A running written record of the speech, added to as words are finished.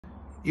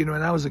You know,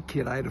 when I was a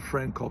kid, I had a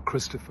friend called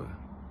Christopher.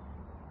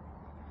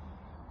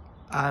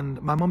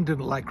 And my mom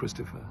didn't like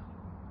Christopher.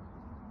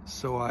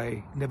 So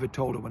I never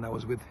told her when I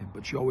was with him,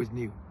 but she always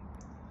knew.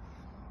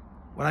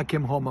 When I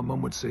came home, my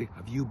mom would say,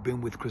 "Have you been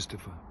with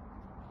Christopher?"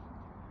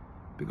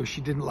 Because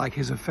she didn't like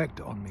his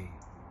effect on me.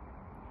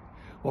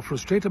 What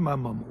frustrated my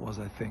mom was,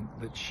 I think,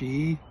 that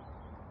she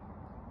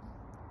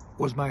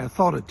was my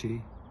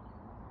authority,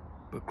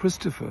 but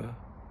Christopher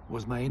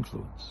was my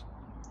influence.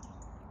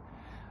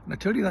 And I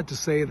tell you that to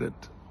say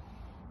that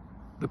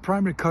the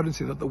primary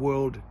currency that the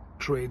world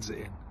trades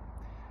in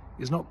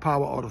is not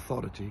power or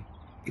authority,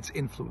 it's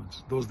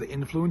influence. Those that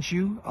influence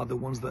you are the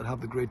ones that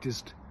have the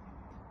greatest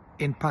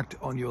impact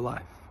on your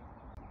life.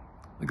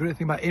 The great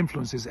thing about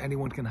influence is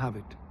anyone can have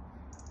it,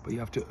 but you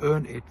have to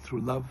earn it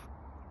through love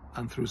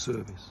and through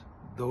service.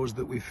 Those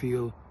that we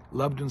feel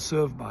loved and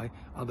served by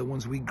are the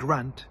ones we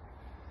grant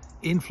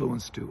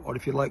influence to, or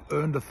if you like,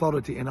 earned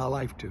authority in our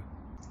life to.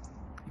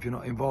 If you're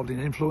not involved in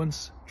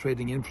influence,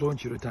 trading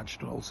influence, you're attached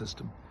to an old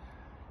system.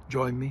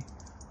 Join me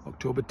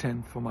October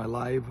 10th for my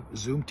live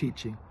Zoom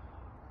teaching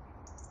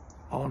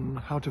on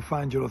how to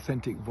find your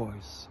authentic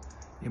voice.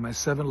 In my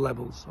 7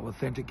 levels of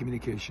authentic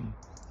communication,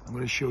 I'm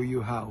going to show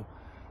you how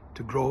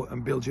to grow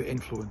and build your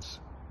influence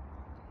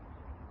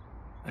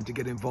and to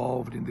get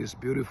involved in this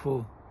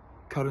beautiful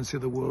currency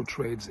the world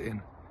trades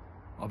in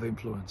of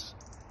influence.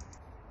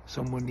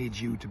 Someone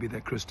needs you to be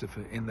their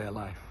Christopher in their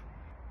life.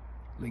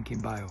 Link in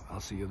bio. I'll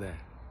see you there.